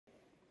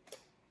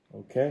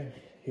Okay,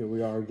 here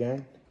we are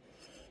again.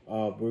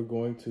 We're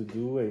going to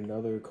do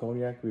another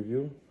cognac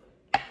review.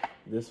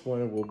 This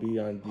one will be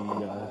on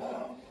the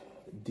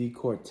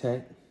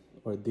Decourtet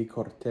or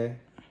Decourtet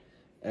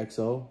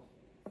XO.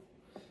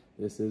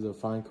 This is a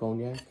fine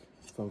cognac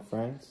from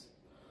France.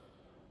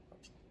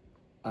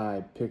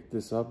 I picked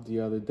this up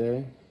the other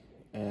day,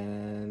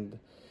 and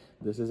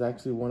this is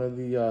actually one of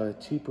the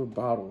cheaper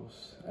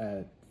bottles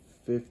at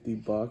 50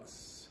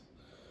 bucks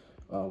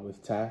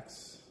with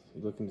tax.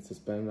 You're looking to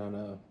spend on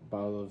a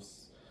bottle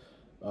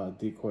of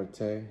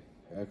Decourtet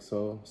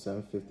XO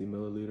 750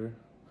 milliliter.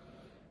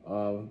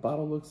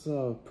 Bottle looks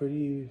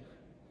pretty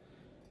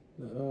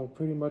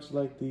much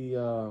like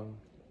the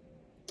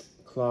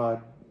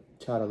Claude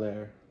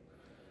Chatelet.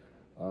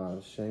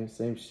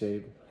 Same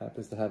shape.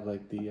 Happens to have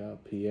like the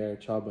Pierre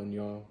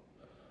Charbonneau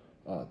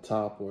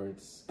top where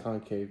it's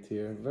concaved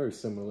here. Very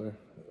similar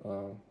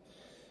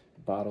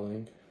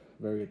bottling.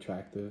 Very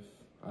attractive.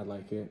 I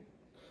like it.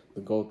 The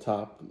gold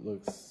top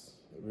looks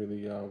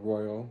really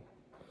royal.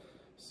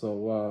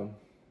 So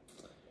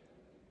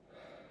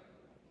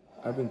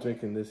I've been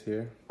drinking this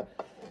here.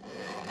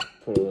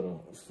 Put a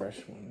little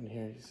fresh one in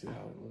here. You see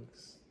how it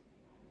looks.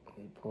 Let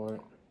me pour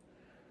it.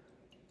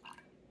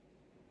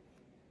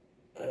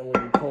 And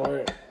when you pour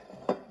it,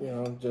 you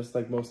know, just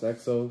like most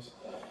XOs,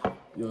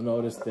 you'll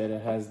notice that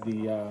it has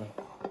the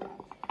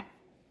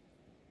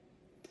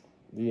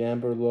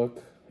amber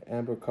look,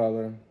 amber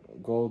color,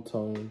 gold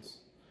tones.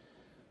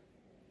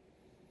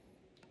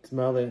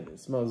 Smell it. It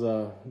smells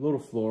a little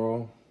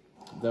floral.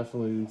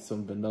 Definitely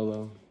some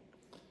vanilla,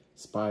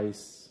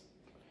 spice,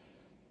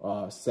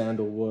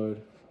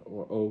 sandalwood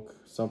or oak,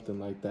 something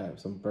like that.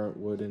 Some burnt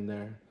wood in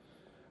there.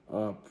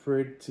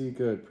 Pretty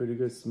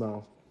good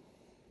smell.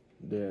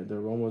 The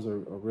aromas are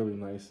really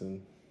nice,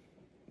 and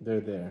they're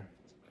there.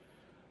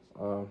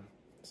 So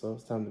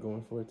it's time to go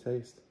in for a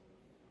taste.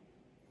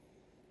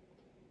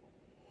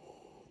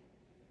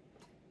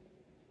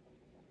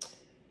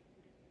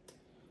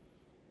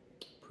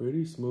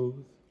 Pretty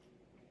smooth.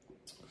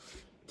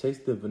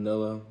 Taste the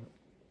vanilla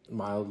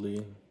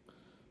mildly,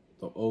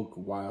 the oak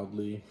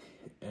wildly,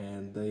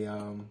 and the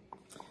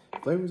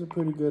flavors are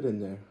pretty good in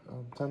there.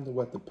 Time to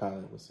wet the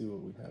palate. Let's see what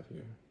we have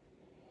here.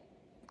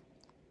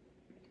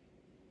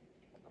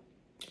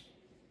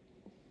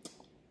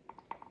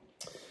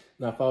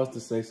 Now, if I was to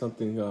say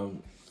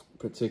something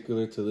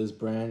particular to this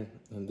brand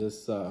and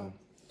this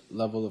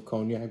level of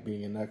cognac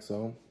being an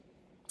XO,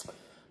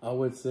 I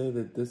would say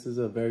that this is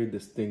a very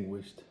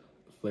distinguished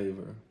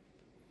flavor.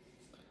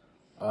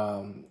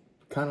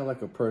 Kind of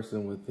like a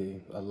person with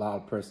a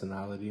loud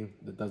personality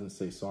that doesn't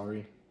say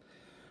sorry.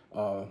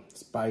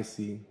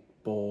 Spicy,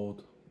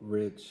 bold,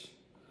 rich,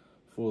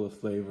 full of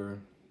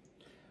flavor,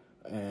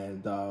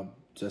 and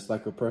just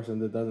like a person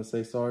that doesn't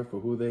say sorry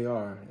for who they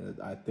are. And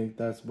I think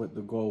that's what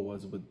the goal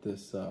was with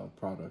this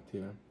product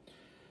here.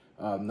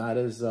 Not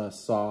as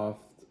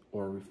soft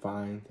or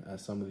refined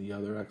as some of the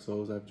other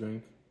XOs I've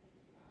drank,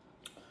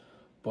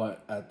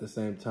 but at the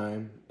same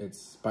time, it's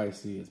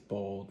spicy, it's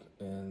bold,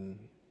 and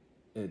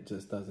it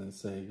just doesn't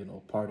say, you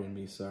know, pardon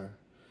me, sir.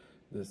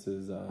 This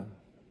is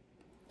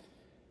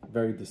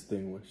very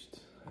distinguished.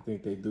 I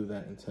think they do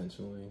that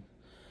intentionally.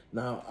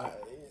 Now,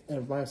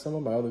 in some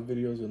of my other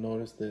videos, you'll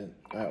notice that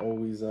I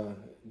always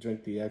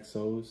drink the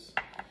XOs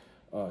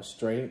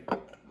straight,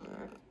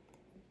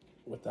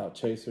 without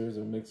chasers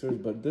or mixers,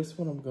 but this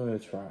one I'm gonna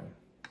try.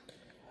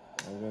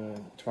 I'm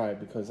gonna try it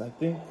because I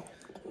think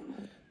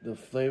the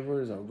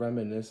flavors are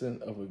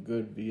reminiscent of a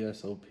good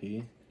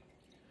VSOP,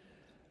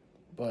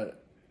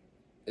 but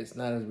it's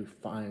not as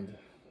refined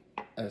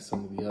as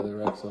some of the other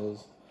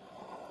XOs.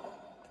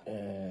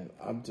 And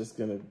I'm just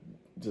gonna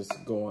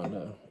go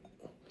on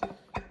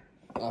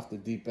off the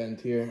deep end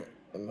here,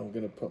 and I'm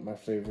gonna put my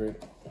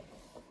favorite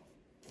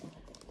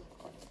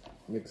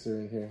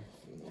mixer in here,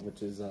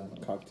 which is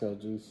cocktail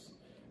juice,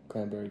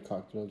 cranberry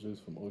cocktail juice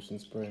from Ocean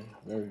Spray.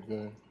 Very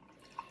good.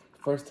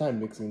 First time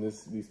mixing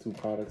these two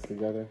products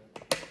together.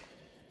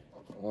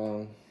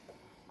 Let's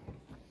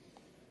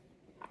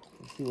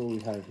see what we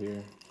have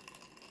here.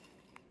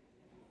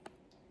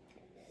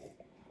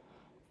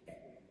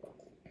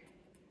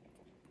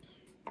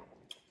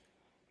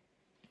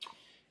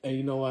 And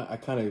you know what? I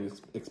kind of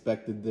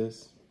expected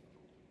this.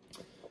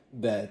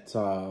 That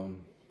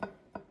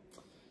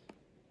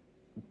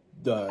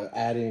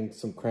adding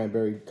some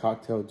cranberry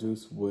cocktail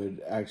juice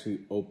would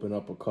actually open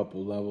up a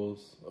couple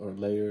levels or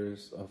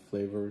layers of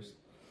flavors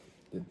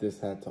that this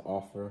had to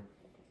offer.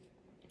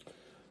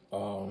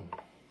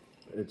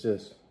 It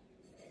just,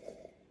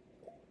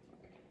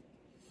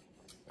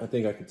 I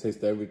think I could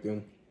taste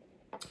everything.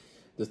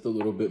 Just a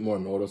little bit more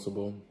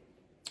noticeable.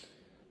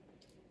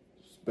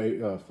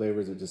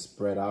 Flavors are just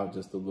spread out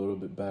just a little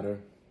bit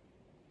better.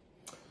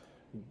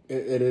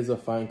 It is a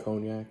fine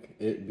cognac,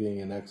 it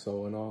being an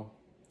XO and all.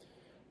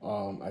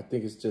 I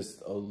think it's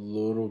just a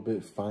little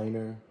bit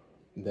finer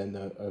than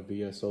a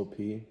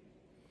VSOP.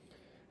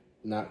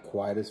 Not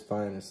quite as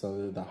fine as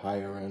some of the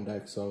higher end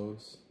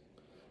XOs,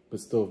 but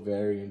still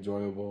very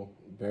enjoyable,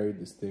 very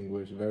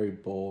distinguished, very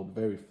bold,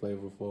 very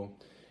flavorful.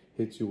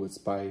 Hits you with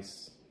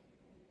spice,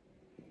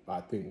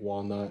 I think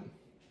walnut,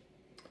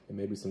 and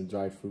maybe some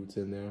dried fruits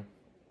in there.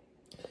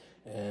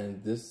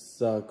 And this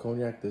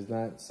cognac does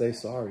not say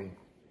sorry.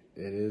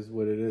 It is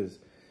what it is.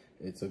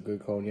 It's a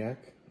good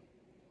cognac,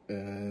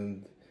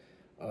 and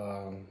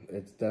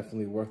it's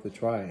definitely worth a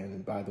try.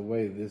 And by the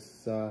way,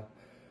 this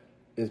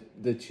is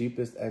the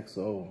cheapest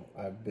XO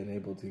I've been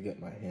able to get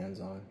my hands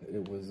on.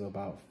 It was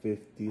about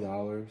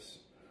 $50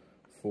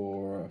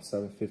 for a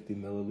 750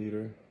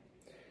 milliliter.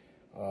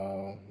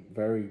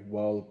 Very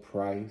well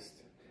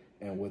priced,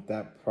 and with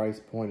that price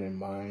point in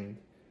mind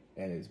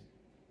and its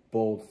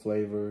bold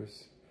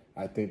flavors,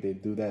 I think they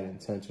do that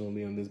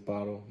intentionally in this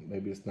bottle.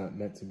 Maybe it's not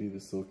meant to be the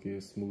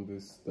silkiest,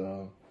 smoothest,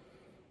 you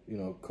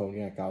know,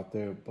 cognac out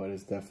there, but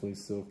it's definitely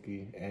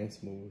silky and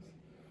smooth.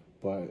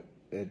 But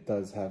it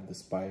does have the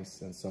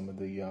spice and some of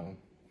the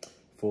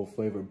full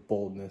flavor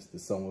boldness that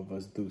some of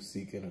us do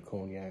seek in a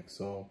cognac.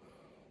 So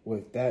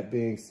with that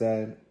being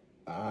said,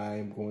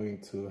 I'm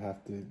going to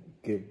have to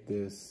give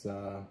this,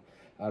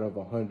 out of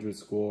 100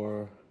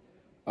 score,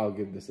 I'll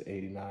give this an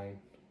 89.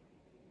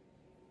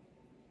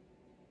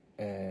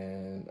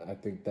 And I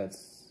think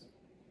that's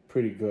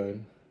pretty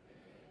good.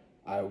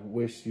 I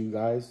wish you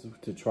guys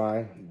to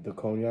try the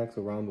cognacs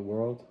around the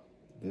world.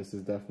 This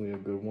is definitely a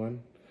good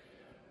one.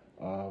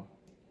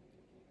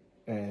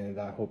 And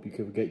I hope you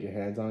can get your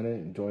hands on it.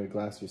 Enjoy a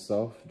glass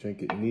yourself.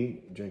 Drink it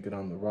neat. Drink it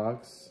on the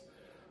rocks.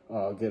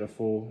 Get a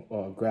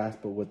full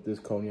grasp of what this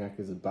cognac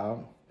is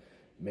about.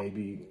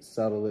 Maybe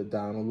settle it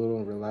down a little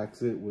and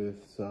relax it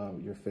with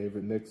your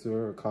favorite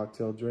mixer or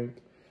cocktail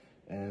drink.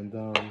 And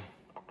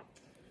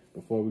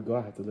before we go,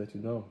 I have to let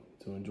you know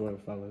to enjoy,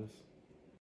 fellas.